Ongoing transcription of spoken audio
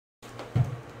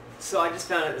So I just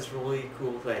found out this really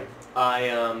cool thing.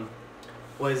 I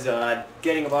was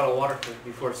getting a bottle of water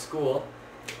before school,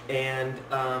 and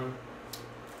I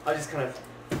was just kind of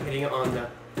hitting it on the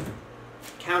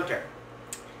counter,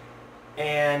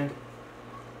 and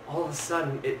all of a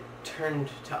sudden it turned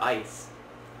to ice.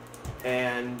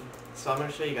 And so I'm going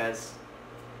to show you guys.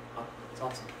 Oh, it's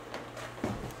awesome.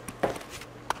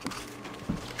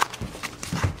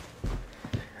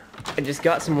 I just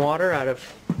got some water out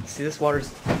of, see, this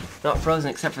water's not frozen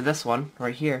except for this one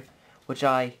right here, which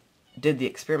I did the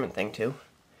experiment thing to,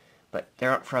 but they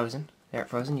aren't frozen. They aren't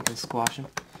frozen. You can squash them.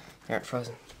 They aren't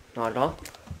frozen. Not at all.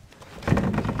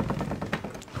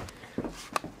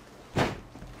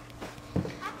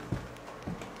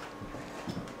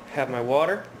 Have my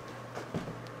water.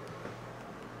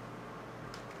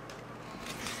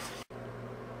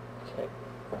 Okay.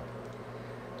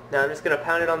 Now I'm just going to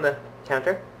pound it on the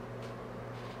counter.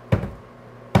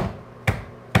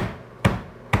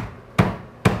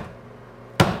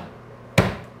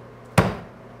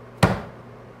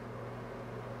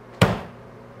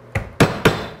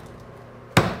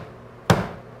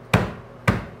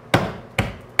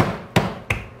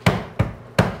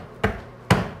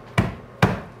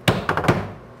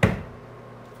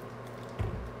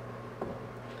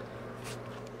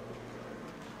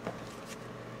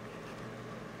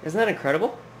 Isn't that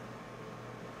incredible?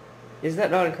 Is that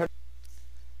not incredible?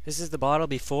 This is the bottle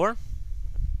before,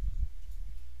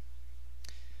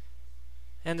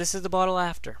 and this is the bottle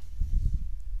after.